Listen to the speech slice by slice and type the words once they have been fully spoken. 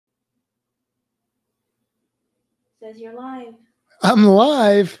Says you're live. I'm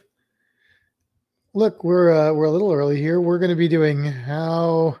live. Look, we're a little early here. We're going to be doing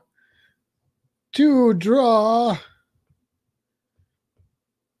how to draw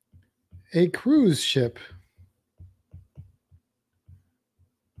a cruise ship.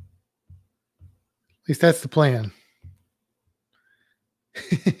 At least that's the plan.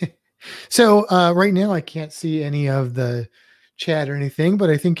 So right now I can't see any of the chat or anything, but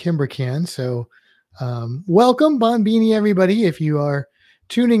I think Kimbra can. So welcome, Bonbini, everybody. If you are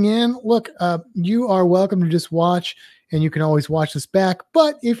tuning in, look, you are welcome to just watch, and you can always watch this back.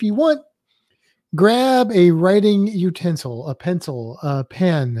 But if you want, grab a writing utensil, a pencil, a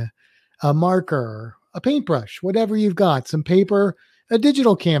pen, a marker, a paintbrush, whatever you've got, some paper, a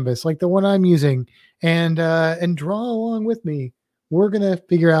digital canvas like the one I'm using, and draw along with me. We're going to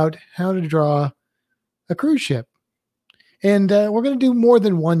figure out how to draw a cruise ship. And we're going to do more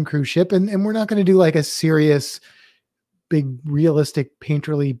than one cruise ship, and we're not going to do like a serious, big, realistic,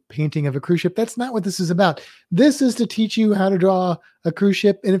 painterly painting of a cruise ship. That's not what this is about. This is to teach you how to draw a cruise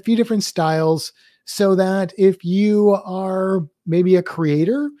ship in a few different styles, so that if you are maybe a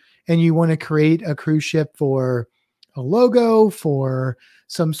creator and you want to create a cruise ship for a logo, for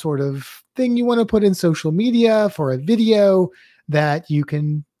some sort of thing you want to put in social media, for a video, that you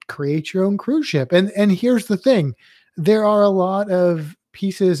can create your own cruise ship. And here's the thing. There are a lot of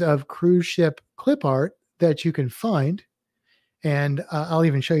pieces of cruise ship clip art that you can find. And I'll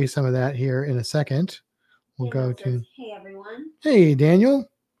even show you some of that here in a second. We'll Daniel go to, says, hey, everyone. Hey, Daniel.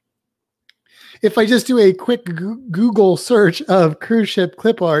 If I just do a quick Google search of cruise ship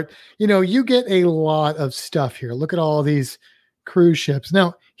clip art, you get a lot of stuff here. Look at all these cruise ships.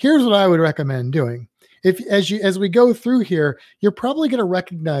 Now, here's what I would recommend doing. As we go through here, you're probably going to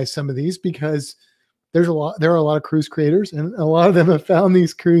recognize some of these because there are a lot of cruise creators, and a lot of them have found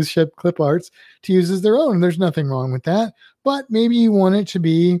these cruise ship clip arts to use as their own. There's nothing wrong with that, but maybe you want it to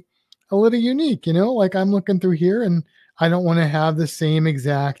be a little unique, like I'm looking through here, and I don't want to have the same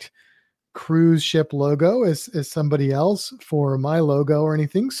exact cruise ship logo as somebody else for my logo or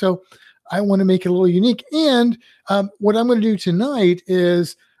anything. So I want to make it a little unique. And what I'm going to do tonight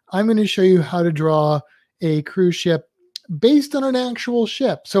is I'm going to show you how to draw a cruise ship based on an actual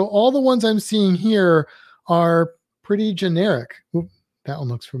ship. So all the ones I'm seeing here are pretty generic. Oop, that one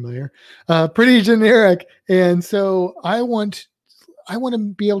looks familiar. Pretty generic. And so I want to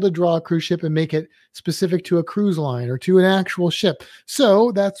be able to draw a cruise ship and make it specific to a cruise line or to an actual ship.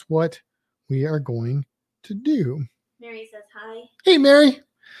 So that's what we are going to do. Mary says hi. Hey, Mary.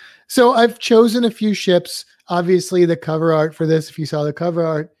 So I've chosen a few ships. Obviously, the cover art for this, if you saw the cover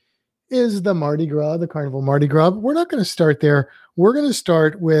art, is the Mardi Gras, the Carnival Mardi Gras. But we're not going to start there. We're going to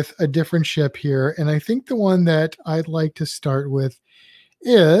start with a different ship here. And I think the one that I'd like to start with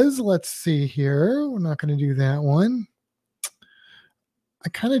is, let's see here. We're not going to do that one. I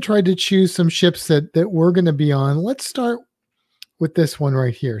kind of tried to choose some ships that we're going to be on. Let's start with this one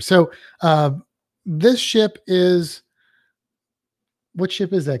right here. So this ship is, what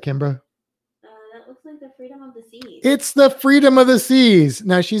ship is that, Kimbra? That looks like the Freedom of the Seas. It's the Freedom of the Seas.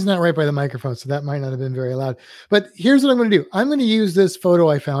 Now, she's not right by the microphone, so that might not have been very loud. But here's what I'm going to do. I'm going to use this photo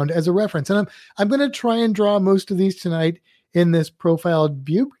I found as a reference. And I'm going to try and draw most of these tonight in this profiled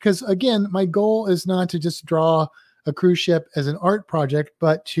view, because, again, my goal is not to just draw a cruise ship as an art project,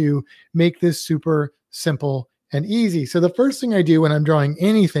 but to make this super simple and easy. So the first thing I do when I'm drawing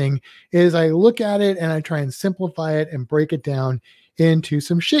anything is I look at it and I try and simplify it and break it down into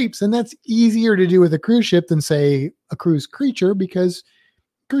some shapes. And that's easier to do with a cruise ship than, say, a cruise creature, because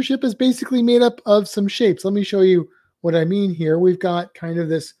cruise ship is basically made up of some shapes. Let me show you what I mean here. We've got kind of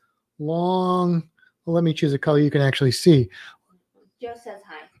this long, well, let me choose a color you can actually see. Joe says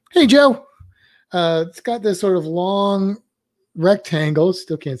hi. Hey, Joe. It's got this sort of long rectangle.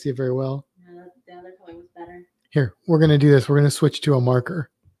 Still can't see it very well. No, the other color was better. Here, we're going to do this. We're going to switch to a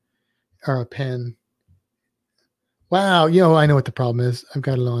marker or a pen. Wow. I know what the problem is. I've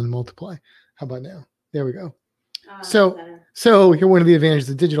got it on multiply. How about now? There we go. So here, one of the advantages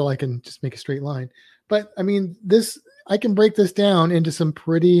of digital, I can just make a straight line. But I mean, I can break this down into some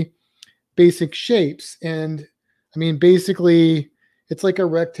pretty basic shapes. And I mean, basically, it's like a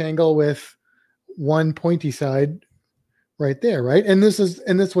rectangle with one pointy side right there, right? And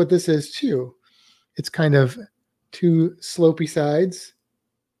that's what this is too. It's kind of two slopey sides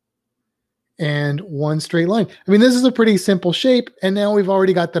and one straight line. I mean, this is a pretty simple shape, and now we've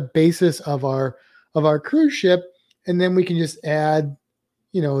already got the basis of our cruise ship, and then we can just add,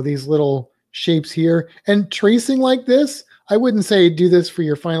 these little shapes here. And tracing like this, I wouldn't say do this for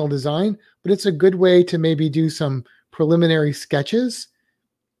your final design, but it's a good way to maybe do some preliminary sketches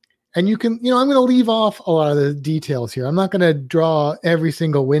And you can, I'm going to leave off a lot of the details here. I'm not going to draw every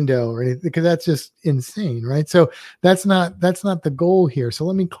single window or anything because that's just insane, right? So that's not the goal here. So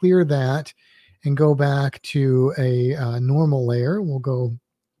let me clear that and go back to a normal layer. We'll go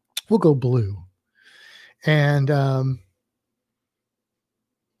blue, and we're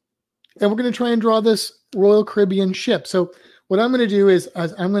going to try and draw this Royal Caribbean ship. So what I'm going to do is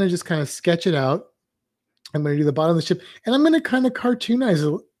I'm going to just kind of sketch it out. I'm going to do the bottom of the ship, and I'm going to kind of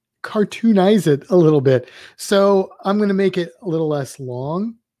cartoonize it a little bit. So I'm going to make it a little less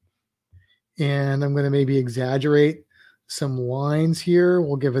long, and I'm going to maybe exaggerate some lines here.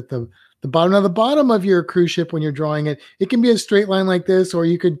 We'll give it the bottom. Now, the bottom of your cruise ship, when you're drawing it, it can be a straight line like this, or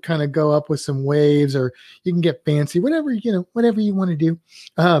you could kind of go up with some waves, or you can get fancy, whatever you want to do.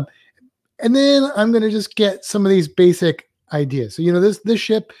 And then I'm going to just get some of these basic ideas. So, this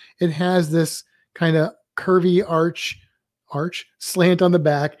ship, it has this kind of curvy arch slant on the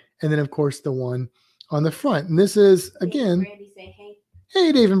back, and then of course the one on the front. And this is, again, Brandy say hey.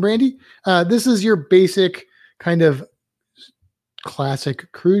 Hey, Dave and Brandy. This is your basic kind of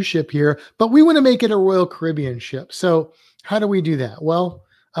classic cruise ship here, but we want to make it a Royal Caribbean ship. So how do we do that? Well,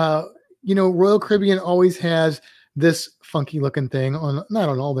 Royal Caribbean always has this funky looking thing not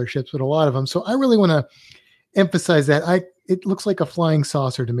on all their ships, but a lot of them. So I really want to emphasize that. It looks like a flying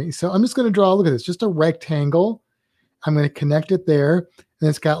saucer to me. So I'm just going to draw, look at this, just a rectangle. I'm going to connect it there. And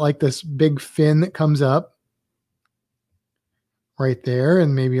it's got like this big fin that comes up right there,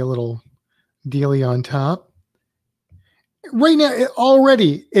 and maybe a little dealie on top. Right now,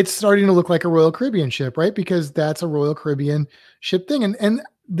 it's starting to look like a Royal Caribbean ship, right? Because that's a Royal Caribbean ship thing. And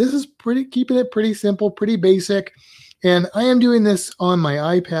this is keeping it pretty simple, pretty basic. And I am doing this on my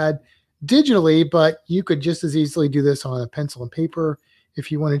iPad digitally, but you could just as easily do this on a pencil and paper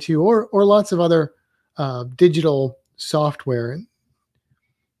if you wanted to, or lots of other digital software.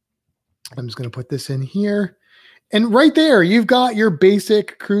 I'm just going to put this in here. And right there, you've got your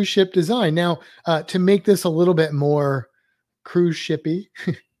basic cruise ship design. Now, to make this a little bit more cruise shippy,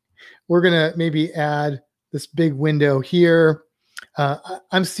 we're going to maybe add this big window here.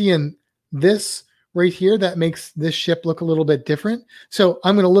 I'm seeing this right here that makes this ship look a little bit different. So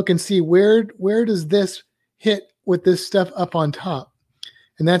I'm going to look and see where does this hit with this stuff up on top.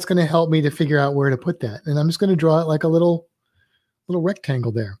 And that's going to help me to figure out where to put that. And I'm just going to draw it like a little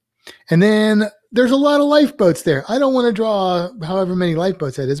rectangle there. And then there's a lot of lifeboats there. I don't want to draw however many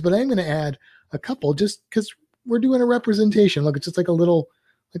lifeboats that is, but I'm going to add a couple just because we're doing a representation. Look, it's just like a little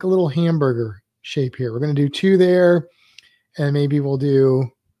hamburger shape here. We're going to do 2 there, and maybe we'll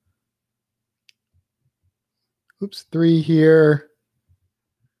do 3 here.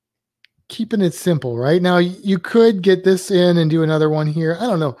 Keeping it simple, right? Now, you could get this in and do another one here. I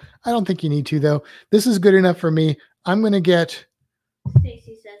don't know. I don't think you need to, though. This is good enough for me. I'm going to get...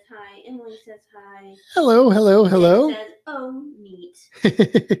 Stacy says hi. Emily says hi. Hello. Jen says, oh, neat.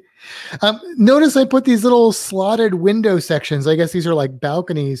 Notice I put these little slotted window sections. I guess these are like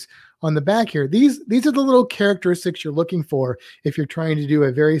balconies on the back here. These are the little characteristics you're looking for if you're trying to do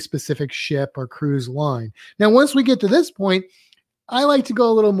a very specific ship or cruise line. Now, once we get to this point, I like to go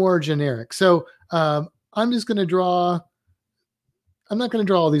a little more generic. So I'm just going to draw. I'm not going to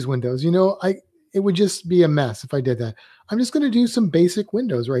draw all these windows. It would just be a mess if I did that. I'm just going to do some basic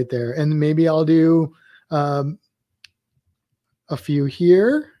windows right there. And maybe I'll do a few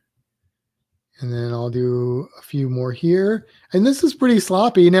here. And then I'll do a few more here. And this is pretty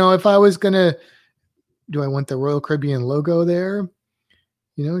sloppy. Now, if I was going to, do I want the Royal Caribbean logo there?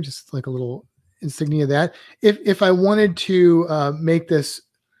 Just like a little insignia of that. If I wanted to make this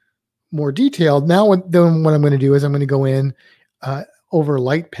more detailed, then what I'm going to do is I'm going to go in over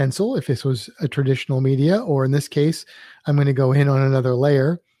light pencil, if this was a traditional media, or in this case, I'm going to go in on another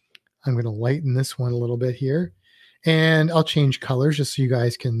layer. I'm going to lighten this one a little bit here, and I'll change colors just so you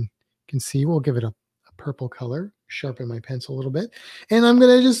guys can see. We'll give it a purple color, sharpen my pencil a little bit, and I'm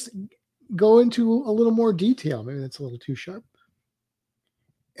going to just go into a little more detail. Maybe that's a little too sharp.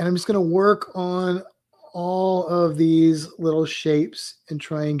 And I'm just going to work on all of these little shapes and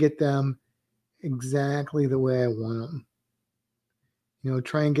try and get them exactly the way I want them.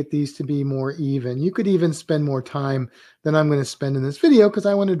 Try and get these to be more even. You could even spend more time than I'm going to spend in this video because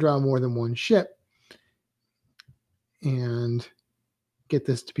I want to draw more than one ship and get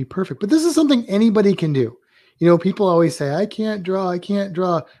this to be perfect. But this is something anybody can do. People always say, I can't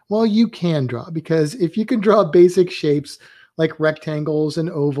draw. Well, you can draw, because if you can draw basic shapes like rectangles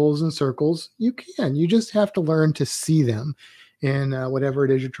and ovals and circles, you can. You just have to learn to see them in whatever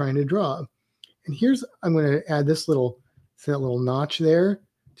it is you're trying to draw. And I'm going to add this little notch there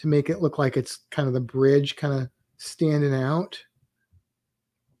to make it look like it's kind of the bridge kind of standing out.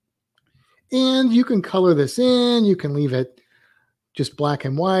 And you can color this in. You can leave it just black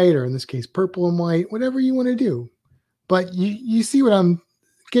and white, or in this case, purple and white, whatever you want to do. But you see what I'm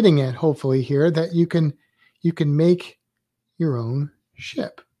getting at, hopefully, here, that you can make your own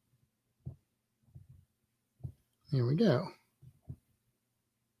ship. There we go.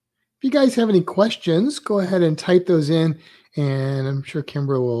 If you guys have any questions, go ahead and type those in, and I'm sure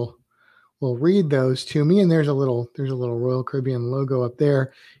Kimbra will read those to me. And there's a little Royal Caribbean logo up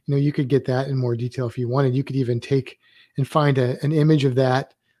there. You know, you could get that in more detail if you wanted. You could even take and find an image of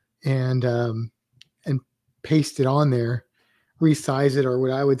that and paste it on there, resize it, or what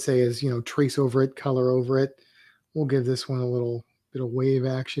I would say is, you know, trace over it, color over it. We'll give this one a little bit of wave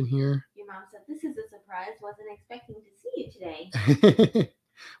action here. Your mom said, "This is a surprise. Wasn't expecting to see you today."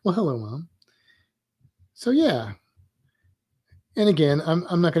 Well, hello, Mom. So yeah. And again,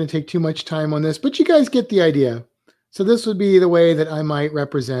 I'm not going to take too much time on this, but you guys get the idea. So this would be the way that I might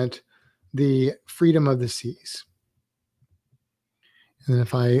represent the freedom of the seas. And then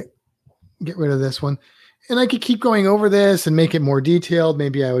if I get rid of this one, and I could keep going over this and make it more detailed.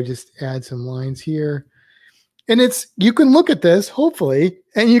 Maybe I would just add some lines here. And you can look at this, hopefully,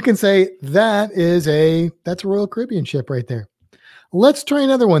 and you can say, that's a Royal Caribbean ship right there. Let's try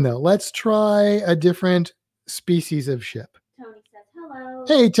another one, though. Let's try a different species of ship. Tony says hello.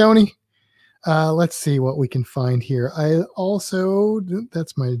 Hey, Tony. Let's see what we can find here.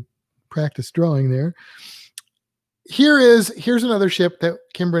 That's my practice drawing there. Here's another ship that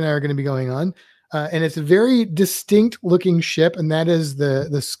Kimbra and I are going to be going on. And it's a very distinct looking ship, and that is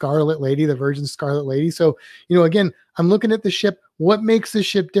the Scarlet Lady, the Virgin Scarlet Lady. So, you know, again, I'm looking at the ship. What makes the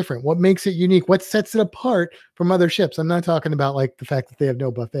ship different? What makes it unique? What sets it apart from other ships? I'm not talking about like the fact that they have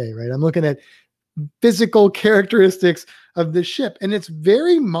no buffet, right? I'm looking at physical characteristics of the ship, and it's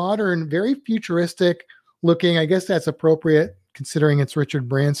very modern, very futuristic looking. I guess that's appropriate considering it's Richard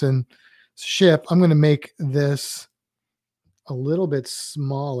Branson's ship. I'm going to make this a little bit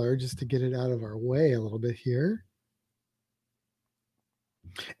smaller just to get it out of our way a little bit here.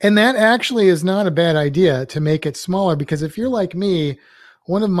 And that actually is not a bad idea to make it smaller, because if you're like me,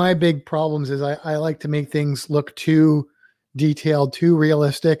 one of my big problems is I like to make things look too detailed, too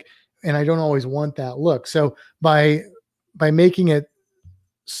realistic, and I don't always want that look. So by making it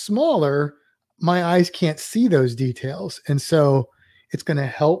smaller, my eyes can't see those details. And so it's going to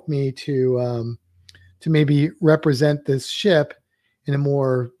help me to maybe represent this ship in a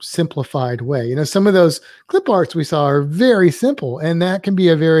more simplified way. You know, some of those clip arts we saw are very simple, and that can be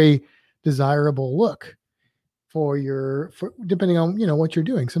a very desirable look for depending on, you know, what you're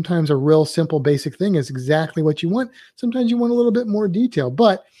doing. Sometimes a real simple basic thing is exactly what you want. Sometimes you want a little bit more detail,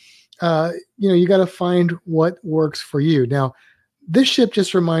 but you know, you got to find what works for you. Now, this ship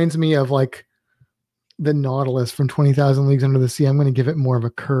just reminds me of like the Nautilus from 20,000 Leagues Under the Sea. I'm going to give it more of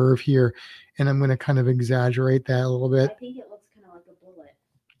a curve here, and I'm going to kind of exaggerate that a little bit. I think it looks kind of like a bullet.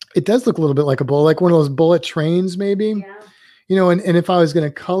 It does look a little bit like a bullet, like one of those bullet trains, maybe. Yeah. You know, and if I was going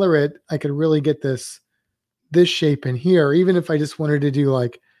to color it, I could really get this shape in here. Or even if I just wanted to do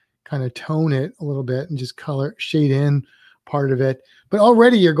like kind of tone it a little bit and just shade in part of it. But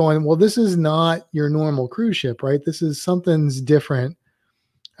already you're going, well, this is not your normal cruise ship, right? Something's different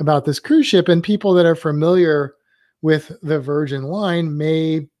about this cruise ship, and people that are familiar with the Virgin line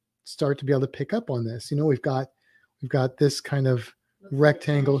may start to be able to pick up on this. You know, we've got this kind of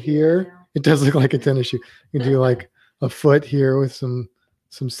rectangle here. It does look like a tennis shoe. You can do like a foot here with some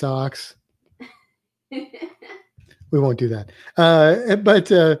socks. We won't do that. But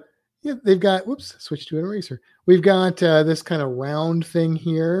yeah, they've got, switch to an eraser. We've got this kind of round thing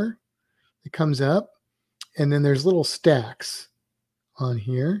here that comes up, and then there's little stacks on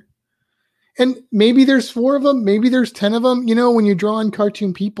here. And maybe there's 4 of them, maybe there's 10 of them. You know, when you draw on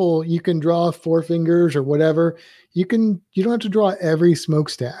cartoon people, you can draw 4 fingers or whatever. You don't have to draw every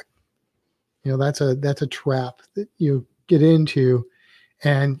smokestack. You know, that's a trap that you get into.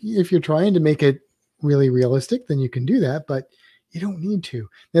 And if you're trying to make it really realistic, then you can do that, but you don't need to.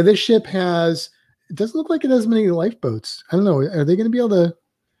 Now, this ship it doesn't look like it has many lifeboats. I don't know. Are they going to be able to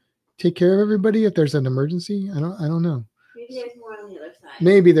take care of everybody if there's an emergency? I don't know. Maybe there's more on the other side.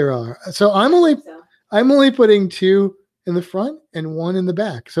 Maybe there are. So I'm only putting 2 in the front and 1 in the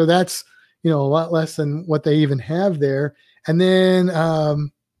back. So that's, you know, a lot less than what they even have there. And then,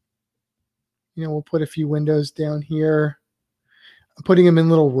 you know, we'll put a few windows down here. I'm putting them in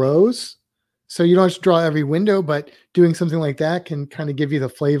little rows. So you don't have to draw every window, but doing something like that can kind of give you the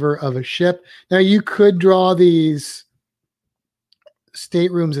flavor of a ship. Now, you could draw these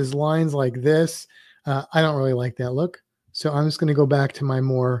staterooms as lines like this. I don't really like that look. So I'm just going to go back to my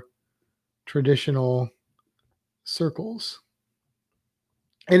more traditional circles.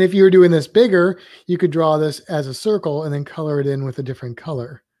 And if you were doing this bigger, you could draw this as a circle and then color it in with a different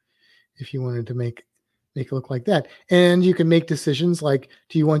color if you wanted to make it look like that. And you can make decisions like,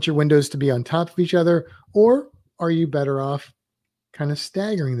 do you want your windows to be on top of each other, or are you better off kind of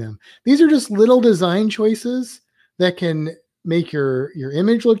staggering them? These are just little design choices that can make your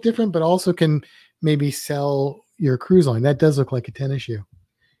image look different, but also can maybe sell your cruise line. That does look like a tennis shoe.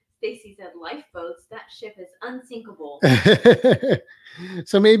 Stacy said, lifeboats, that ship is unsinkable.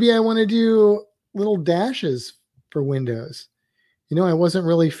 So maybe I want to do little dashes for windows. You know, I wasn't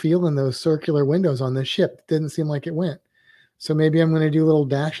really feeling those circular windows on this ship. It didn't seem like it went. So maybe I'm going to do little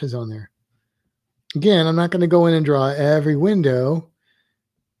dashes on there. Again, I'm not going to go in and draw every window.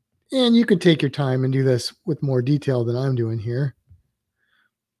 And you could take your time and do this with more detail than I'm doing here.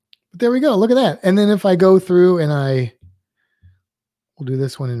 But there we go. Look at that. And then if I go through and we'll do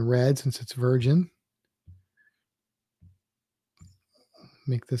this one in red since it's virgin.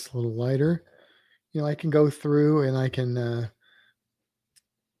 Make this a little lighter. You know, I can go through and I can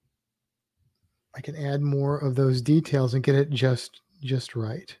add more of those details and get it just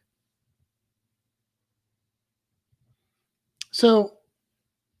right. So,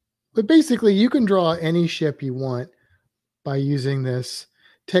 but basically you can draw any ship you want by using this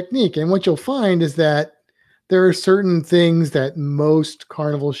technique. And what you'll find is that there are certain things that most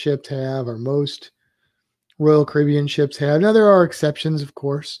Carnival ships have, or most Royal Caribbean ships have. Now there are exceptions, of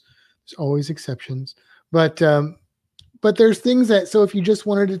course. There's always exceptions, but there's things that, so if you just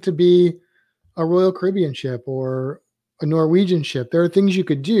wanted it to be a Royal Caribbean ship or a Norwegian ship, there are things you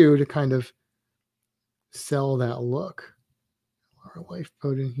could do to kind of sell that look. Our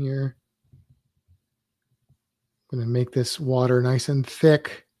lifeboat in here. I'm going to make this water nice and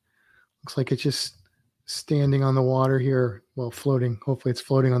thick. Looks like it's just standing on the water here. Well, floating. Hopefully it's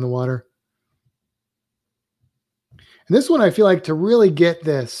floating on the water. And this one, I feel like to really get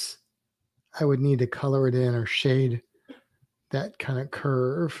this, I would need to color it in or shade that kind of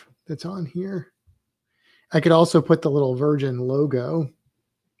curve that's on here. I could also put the little Virgin logo.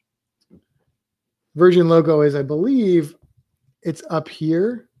 Virgin logo is, I believe, it's up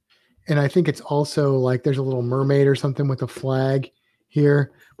here. And I think it's also like there's a little mermaid or something with a flag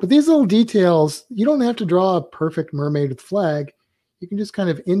here. But these little details, you don't have to draw a perfect mermaid with flag. You can just kind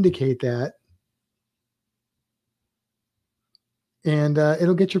of indicate that. And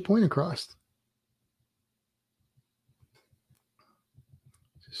it'll get your point across.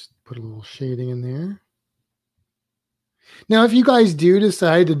 Just put a little shading in there. Now, if you guys do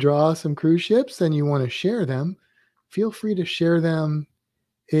decide to draw some cruise ships and you want to share them, feel free to share them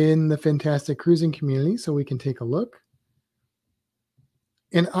in the Fantastic Cruising community so we can take a look.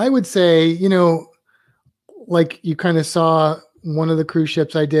 And I would say, you know, like you kind of saw one of the cruise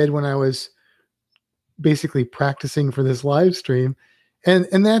ships I did when I was basically practicing for this live stream.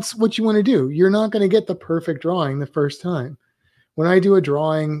 And that's what you want to do. You're not going to get the perfect drawing the first time. When I do a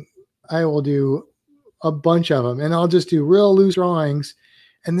drawing, I will do a bunch of them and I'll just do real loose drawings.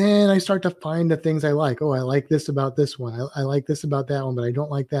 And then I start to find the things I like. Oh, I like this about this one. I like this about that one, but I don't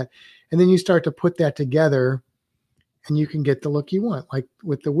like that. And then you start to put that together and you can get the look you want, like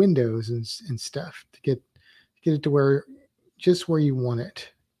with the windows and stuff, to get it to where you want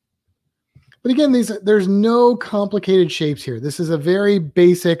it. But again, there's no complicated shapes here. This is a very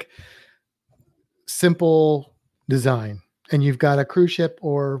basic, simple design. And you've got a cruise ship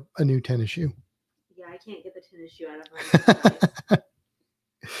or a new tennis shoe. Yeah, I can't get the tennis shoe out of my mind.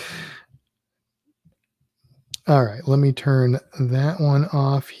 All right, let me turn that one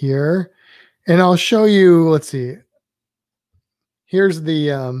off here. And I'll show you, let's see. Here's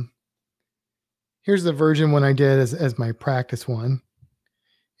the version one I did as my practice one.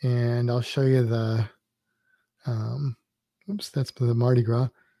 And I'll show you the, oops, that's the Mardi Gras.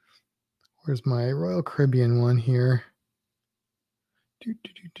 Where's my Royal Caribbean one here?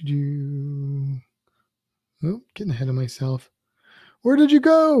 Oh, getting ahead of myself. Where did you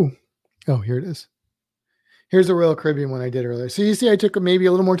go? Oh, here it is. Here's the Royal Caribbean one I did earlier. So you see, I took maybe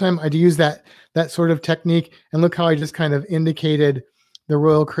a little more time. I had to use that sort of technique. And look how I just kind of indicated the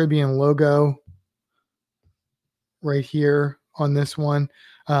Royal Caribbean logo right here on this one.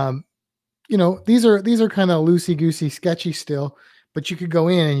 You know, these are kind of loosey-goosey, sketchy still, but you could go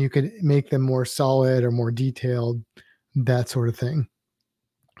in and you could make them more solid or more detailed, that sort of thing.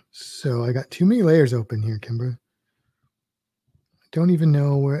 So I got too many layers open here, Kimber. I don't even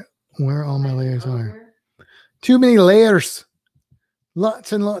know where all my layers are. Too many layers.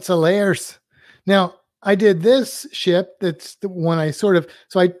 Lots and lots of layers. Now, I did this ship. That's the one I sort of,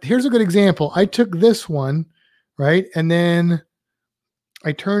 here's a good example. I took this one, right? And then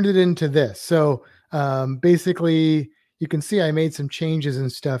I turned it into this. So basically, you can see I made some changes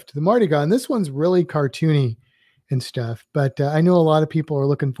and stuff to the Mardi Gras, and this one's really cartoony and stuff. But I know a lot of people are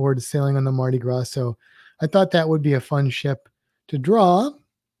looking forward to sailing on the Mardi Gras, so I thought that would be a fun ship to draw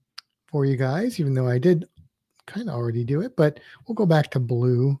for you guys, even though I did kind of already do it. But we'll go back to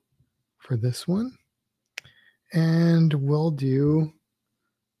blue for this one, and we'll do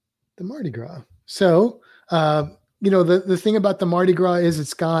the Mardi Gras. So, the thing about the Mardi Gras is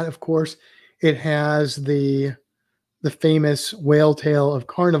it's got, of course, it has the famous whale tail of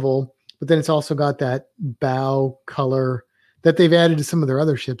Carnival, but then it's also got that bow color that they've added to some of their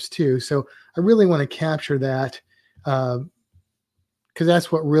other ships too. So I really want to capture that because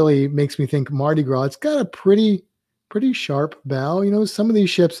that's what really makes me think Mardi Gras. It's got a pretty sharp bow. Some of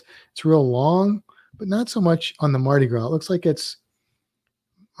these ships, it's real long, but not so much on the Mardi Gras. It looks like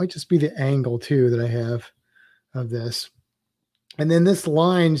might just be the angle too that I have of this. And then this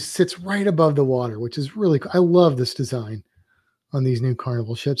line sits right above the water, which is really cool. I love this design on these new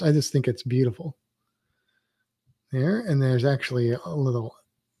Carnival ships. I just think it's beautiful. There, and there's actually a little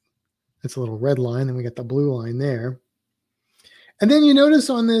red line, and we got the blue line there. And then you notice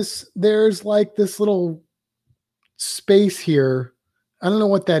on this, there's like this little space here. I don't know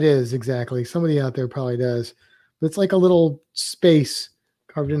what that is exactly. Somebody out there probably does, but it's like a little space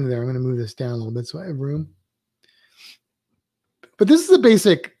carved into there. I'm going to move this down a little bit so I have room. But this is the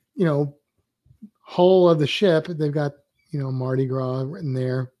basic, hull of the ship. They've got, Mardi Gras written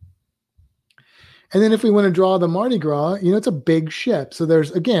there. And then if we want to draw the Mardi Gras, it's a big ship. So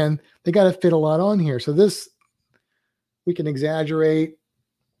there's, again, they got to fit a lot on here. So this, we can exaggerate.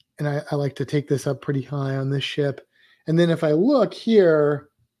 And I like to take this up pretty high on this ship. And then if I look here,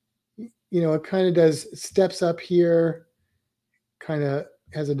 it kind of does steps up here, kind of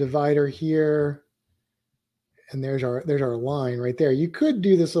has a divider here. And there's our line right there. You could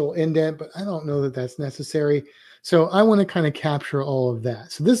do this little indent, but I don't know that that's necessary. So I want to kind of capture all of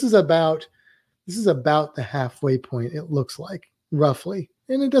that. So this is about the halfway point, it looks like, roughly.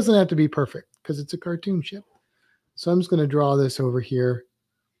 And it doesn't have to be perfect because it's a cartoon ship. So I'm just going to draw this over here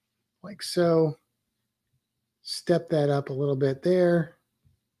like so. Step that up a little bit there.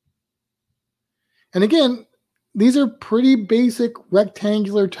 And again, these are pretty basic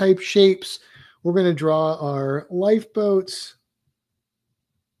rectangular type shapes. We're going to draw our lifeboats,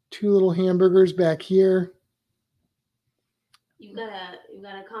 two little hamburgers back here. You got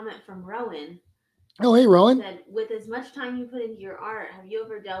a comment from Rowan. Oh, hey, Rowan. He said, with as much time you put into your art, have you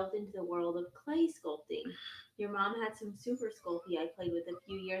ever delved into the world of clay sculpting? Your mom had some Super Sculpey I played with a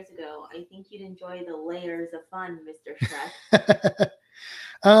few years ago. I think you'd enjoy the layers of fun, Mr. Shrek.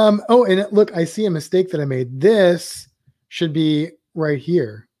 And look, I see a mistake that I made. This should be right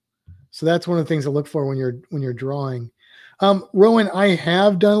here. So that's one of the things to look for when you're drawing. Rowan, I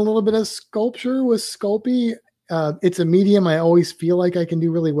have done a little bit of sculpture with Sculpey. It's a medium I always feel like I can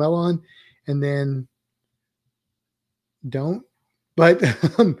do really well on, and then don't. But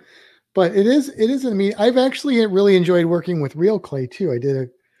it is a medium. I've actually really enjoyed working with real clay too.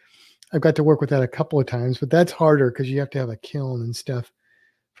 I've got to work with that a couple of times, but that's harder because you have to have a kiln and stuff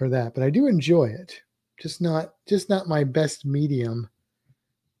for that. But I do enjoy it. Just not my best medium.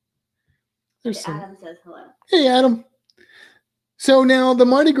 Adam says hello. Hey, Adam. So now the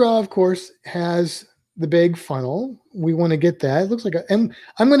Mardi Gras, of course, has the big funnel. We want to get that. It looks like and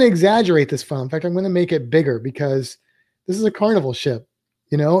I'm going to exaggerate this funnel. In fact, I'm going to make it bigger because this is a Carnival ship,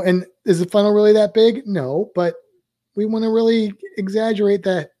 and is the funnel really that big? No, but we want to really exaggerate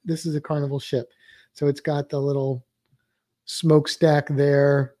that this is a Carnival ship. So it's got the little smokestack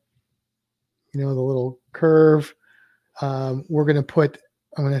there, the little curve.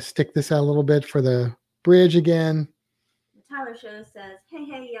 I'm going to stick this out a little bit for the bridge again. Tyler Show says,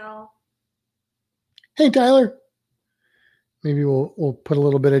 hey, y'all. Hey, Tyler. Maybe we'll put a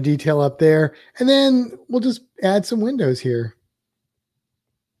little bit of detail up there, and then we'll just add some windows here.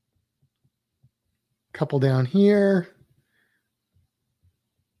 Couple down here.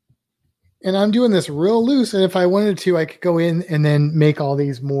 And I'm doing this real loose, and if I wanted to, I could go in and then make all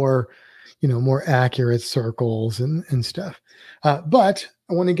these more, more accurate circles and stuff. But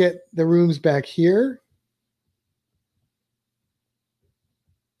I want to get the rooms back here.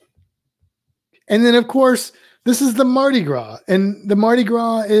 And then, of course, this is the Mardi Gras. And the Mardi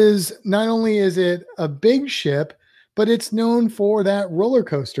Gras is, not only is it a big ship, but it's known for that roller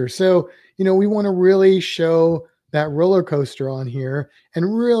coaster. So, we want to really show that roller coaster on here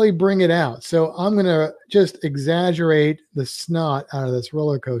and really bring it out. So I'm going to just exaggerate the snot out of this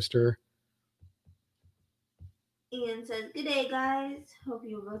roller coaster. Ian says, good day, guys. Hope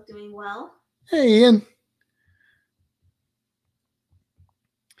you're both doing well. Hey, Ian.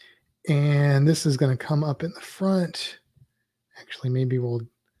 And this is going to come up in the front. Actually, maybe we'll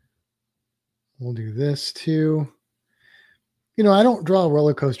do this too. You know, I don't draw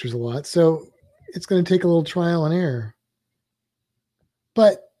roller coasters a lot, so it's going to take a little trial and error.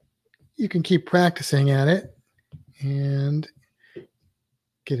 But you can keep practicing at it and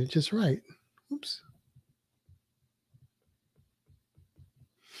get it just right. Oops.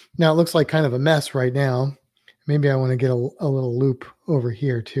 Now it looks like kind of a mess right now. Maybe I want to get a little loop over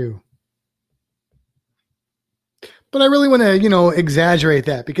here too. But I really want to, you know, exaggerate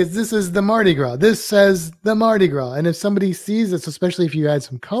that because this is the Mardi Gras. This says the Mardi Gras. And if somebody sees this, especially if you add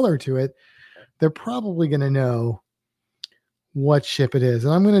some color to it, they're probably going to know what ship it is.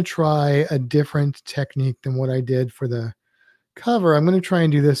 And I'm going to try a different technique than what I did for the cover. I'm going to try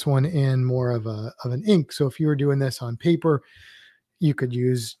and do this one in more of an ink. So if you were doing this on paper, you could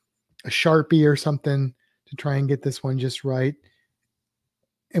use a Sharpie or something to try and get this one just right.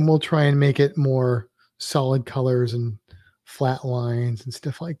 And we'll try and make it more solid colors and flat lines and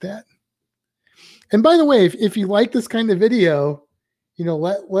stuff like that. And by the way, if you like this kind of video, you know,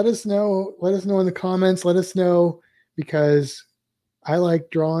 let us know. Let us know in the comments. Let us know, because I like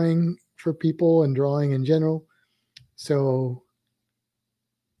drawing for people and drawing in general. So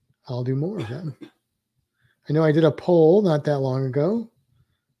I'll do more of them. I know I did a poll not that long ago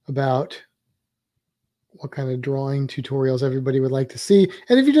about what kind of drawing tutorials everybody would like to see.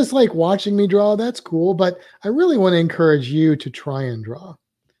 And if you just like watching me draw, that's cool. But I really want to encourage you to try and draw,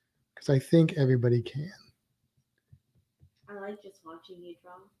 because I think everybody can. I like just watching you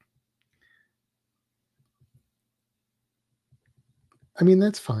draw. I mean,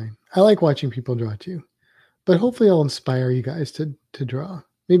 that's fine. I like watching people draw too. But hopefully I'll inspire you guys to draw.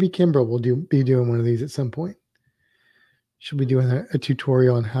 Maybe Kimbra will be doing one of these at some point. She'll be doing a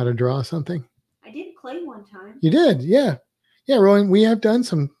tutorial on how to draw something. I did clay one time. You did, yeah. Yeah, Rowan, we have done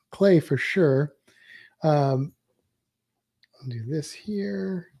some clay for sure. I'll do this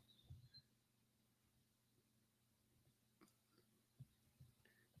here.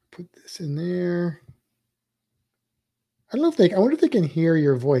 Put this in there. I don't know if I wonder if they can hear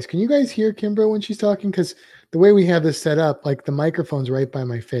your voice. Can you guys hear Kimbra when she's talking? Because the way we have this set up, like the microphone's right by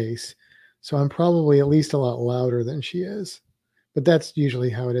my face. So I'm probably at least a lot louder than she is. But that's usually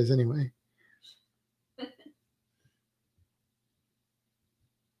how it is anyway.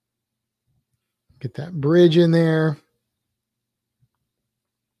 Get that bridge in there.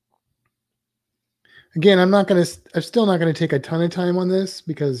 Again, I'm still not going to take a ton of time on this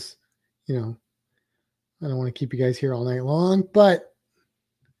because, you know, I don't want to keep you guys here all night long, but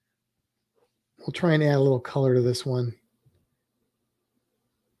we'll try and add a little color to this one.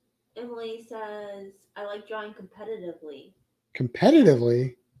 Emily says, I like drawing competitively.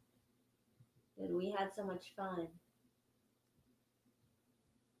 Competitively? And we had so much fun.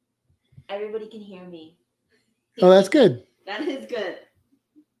 Everybody can hear me. Oh, that's good. That is good.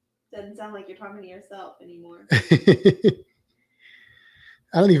 Doesn't sound like you're talking to yourself anymore. I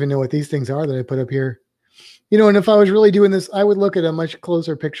don't even know what these things are that I put up here. You know, and if I was really doing this, I would look at a much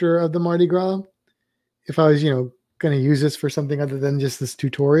closer picture of the Mardi Gras. If I was, you know, going to use this for something other than just this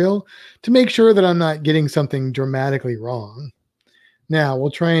tutorial, to make sure that I'm not getting something dramatically wrong. Now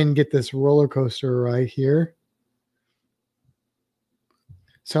we'll try and get this roller coaster right here.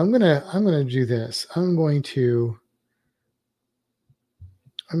 So I'm gonna do this. I'm going to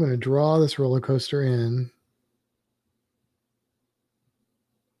draw this roller coaster in.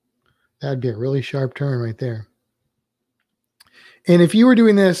 That'd be a really sharp turn right there. And if you were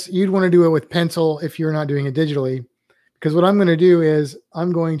doing this, you'd want to do it with pencil if you're not doing it digitally, because what I'm going to do is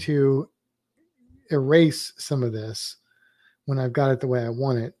I'm going to erase some of this when I've got it the way I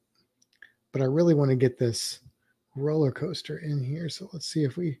want it. But I really want to get this roller coaster in here. So let's see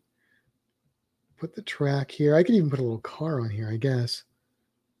if we put the track here. I could even put a little car on here, I guess.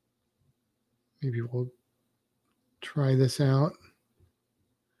 Maybe we'll try this out.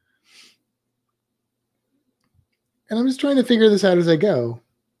 And I'm just trying to figure this out as I go.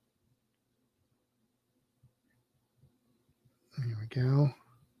 There we go.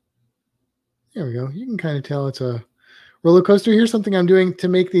 There we go. You can kind of tell it's a roller coaster. Here's something I'm doing to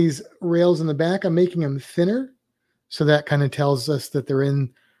make these rails in the back. I'm making them thinner. So that kind of tells us that they're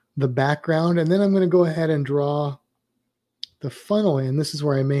in the background. And then I'm going to go ahead and draw the funnel in. This is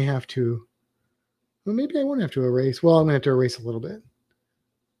where I may have to, well, maybe I won't have to erase. Well, I'm going to have to erase a little bit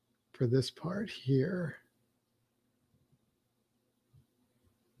for this part here.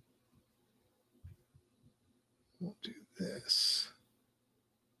 We'll do this.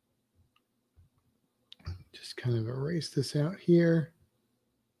 Just kind of erase this out here.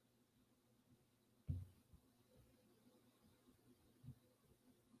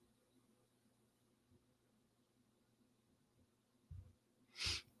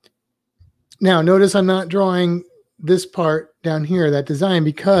 Now, notice I'm not drawing this part down here, that design,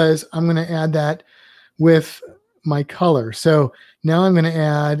 because I'm going to add that with my color. So now I'm going to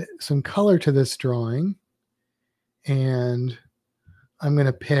add some color to this drawing, and I'm going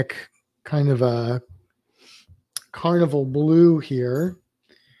to pick kind of a carnival blue here,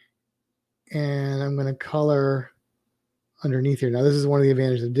 and I'm going to color underneath here. Now, this is one of the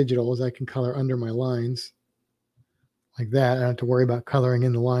advantages of digital, is I can color under my lines like that. I don't have to worry about coloring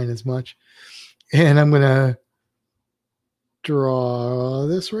in the line as much. And I'm going to draw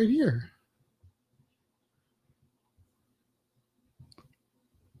this right here.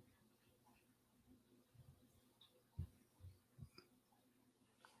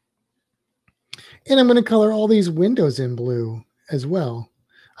 And I'm going to color all these windows in blue as well.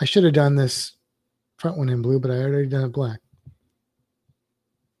 I should have done this front one in blue, but I already done it black.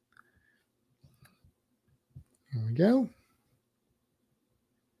 There we go.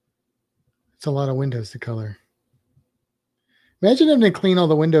 It's a lot of windows to color. Imagine having to clean all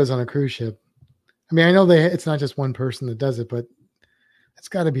the windows on a cruise ship. I mean, I know it's not just one person that does it, but it's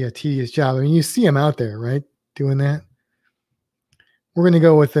got to be a tedious job. I mean, you see them out there, right, doing that. We're going to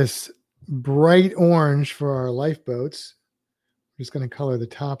go with this bright orange for our lifeboats. I'm just going to color the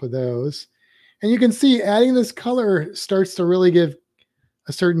top of those. And you can see adding this color starts to really give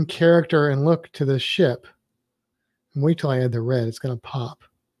a certain character and look to the ship. And wait till I add the red. It's going to pop.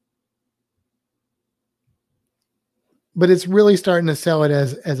 But it's really starting to sell it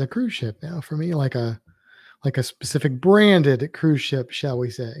as a cruise ship now for me, like a specific branded cruise ship, shall we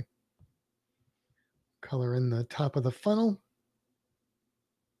say. Color in the top of the funnel.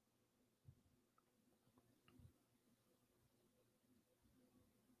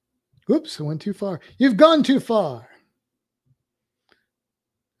 Oops, I went too far. You've gone too far.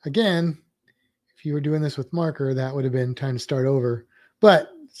 Again, if you were doing this with marker, that would have been time to start over. But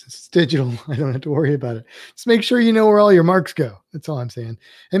since it's digital, I don't have to worry about it. Just make sure you know where all your marks go. That's all I'm saying.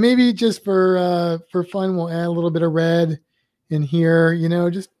 And maybe just for fun, we'll add a little bit of red in here, you know,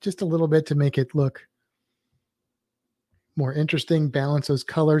 just a little bit to make it look more interesting, balance those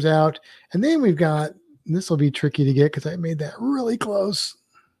colors out. And then we've got, this will be tricky to get because I made that really close.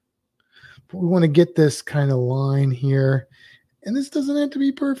 But we want to get this kind of line here. And this doesn't have to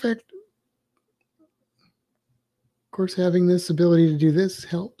be perfect. Of course, having this ability to do this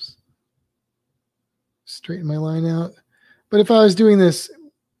helps. Straighten my line out. But if I was doing this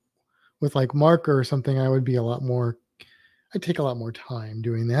with like marker or something, I'd take a lot more time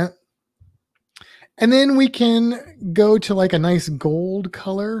doing that. And then we can go to like a nice gold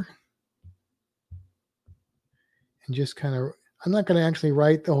color. And just kind of, I'm not going to actually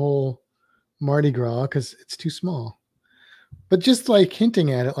write the whole Mardi Gras because it's too small. But just like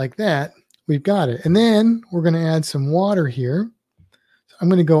hinting at it like that, we've got it. And then we're going to add some water here. So I'm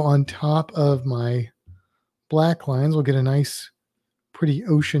going to go on top of my black lines. We'll get a nice, pretty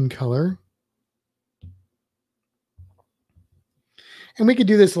ocean color. And we could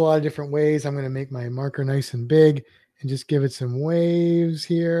do this a lot of different ways. I'm going to make my marker nice and big and just give it some waves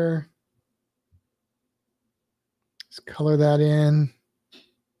here. Just color that in.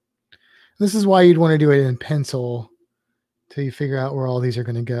 This is why you'd want to do it in pencil till you figure out where all these are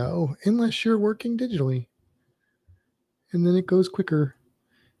going to go, unless you're working digitally. And then it goes quicker.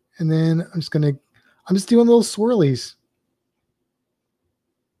 And then I'm just doing little swirlies.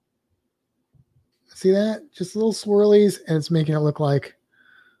 See that? Just little swirlies, and it's making it look like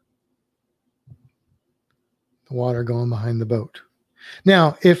the water going behind the boat.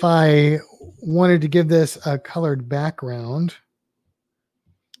 Now, if I wanted to give this a colored background,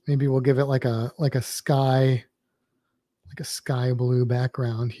 maybe we'll give it like a sky blue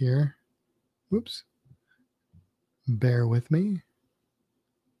background here. Whoops. Bear with me.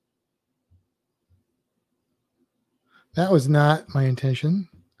 That was not my intention.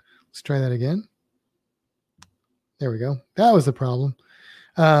 Let's try that again. There we go. That was the problem.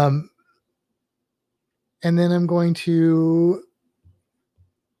 And then I'm going to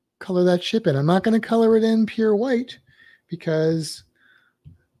color that ship in. I'm not going to color it in pure white because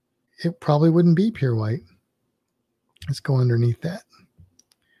it probably wouldn't be pure white. Let's go underneath that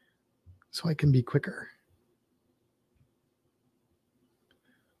so I can be quicker.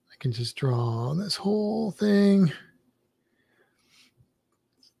 I can just draw this whole thing.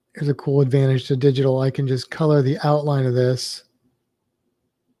 Here's a cool advantage to digital. I can just color the outline of this.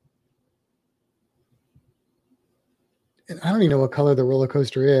 And I don't even know what color the roller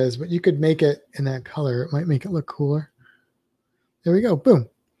coaster is, but you could make it in that color. It might make it look cooler. There we go. Boom.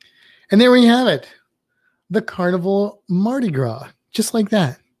 And there we have it. The Carnival Mardi Gras, just like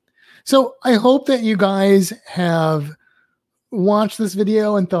that. So I hope that you guys have watched this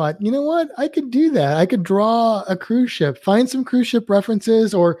video and thought, you know what, I could do that. I could draw a cruise ship, find some cruise ship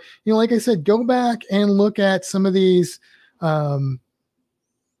references, or, you know, like I said, go back and look at some of these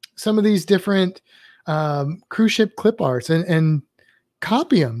different cruise ship clip arts and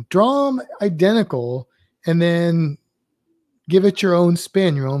copy them, draw them identical, and then give it your own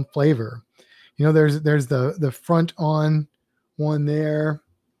spin, your own flavor. You know, there's the front on one there.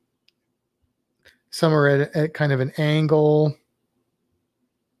 Some are at kind of an angle.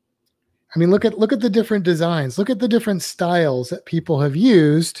 I mean, look at the different designs. Look at the different styles that people have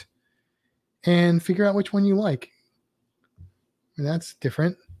used and figure out which one you like. And that's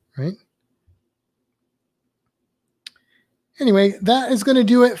different, right? Anyway, that is going to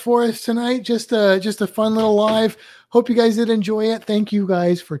do it for us tonight. Just a fun little live. Hope you guys did enjoy it. Thank you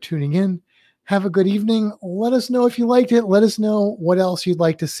guys for tuning in. Have a good evening. Let us know if you liked it. Let us know what else you'd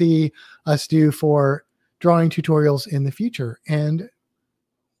like to see us do for drawing tutorials in the future. And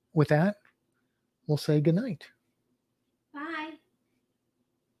with that, we'll say goodnight.